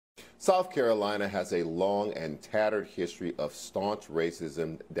South Carolina has a long and tattered history of staunch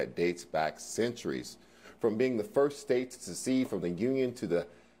racism that dates back centuries. From being the first state to secede from the Union to the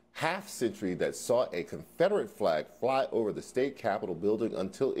half-century that saw a Confederate flag fly over the state capitol building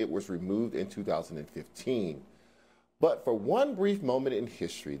until it was removed in 2015. But for one brief moment in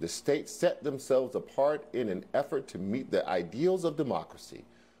history, the states set themselves apart in an effort to meet the ideals of democracy.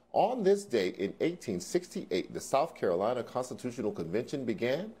 On this date in 1868, the South Carolina Constitutional Convention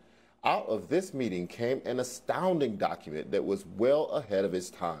began. Out of this meeting came an astounding document that was well ahead of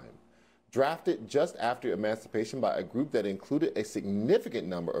its time. Drafted just after emancipation by a group that included a significant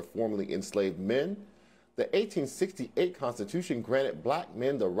number of formerly enslaved men, the 1868 Constitution granted black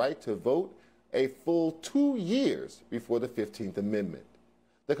men the right to vote a full 2 years before the 15th Amendment.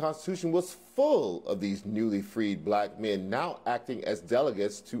 The Constitution was full of these newly freed black men now acting as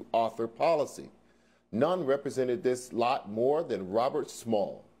delegates to author policy. None represented this lot more than Robert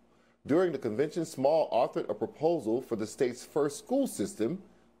Small. During the convention, Small authored a proposal for the state's first school system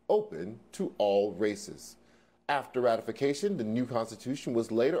open to all races. After ratification, the new Constitution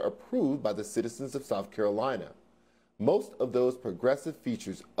was later approved by the citizens of South Carolina. Most of those progressive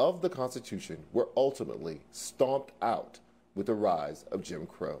features of the Constitution were ultimately stomped out with the rise of Jim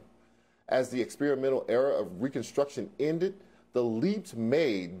Crow. As the experimental era of Reconstruction ended, the leaps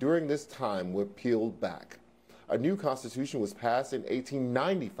made during this time were peeled back. A new Constitution was passed in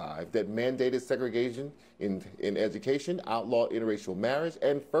 1895 that mandated segregation in education, outlawed interracial marriage,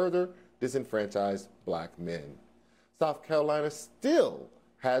 and further disenfranchised black men. South Carolina still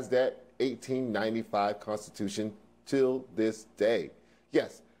has that 1895 Constitution till this day.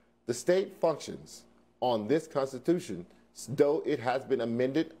 Yes, the state functions on this Constitution, though it has been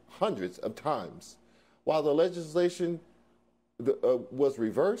amended hundreds of times. While the legislation was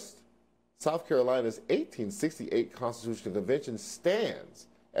reversed, South Carolina's 1868 Constitutional Convention stands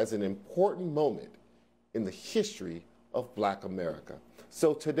as an important moment in the history of Black America.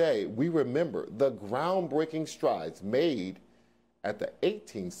 So today, we remember the groundbreaking strides made at the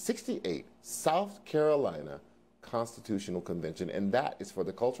 1868 South Carolina Constitutional Convention, and that is for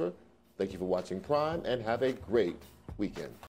the culture. Thank you for watching Prime, and have a great weekend.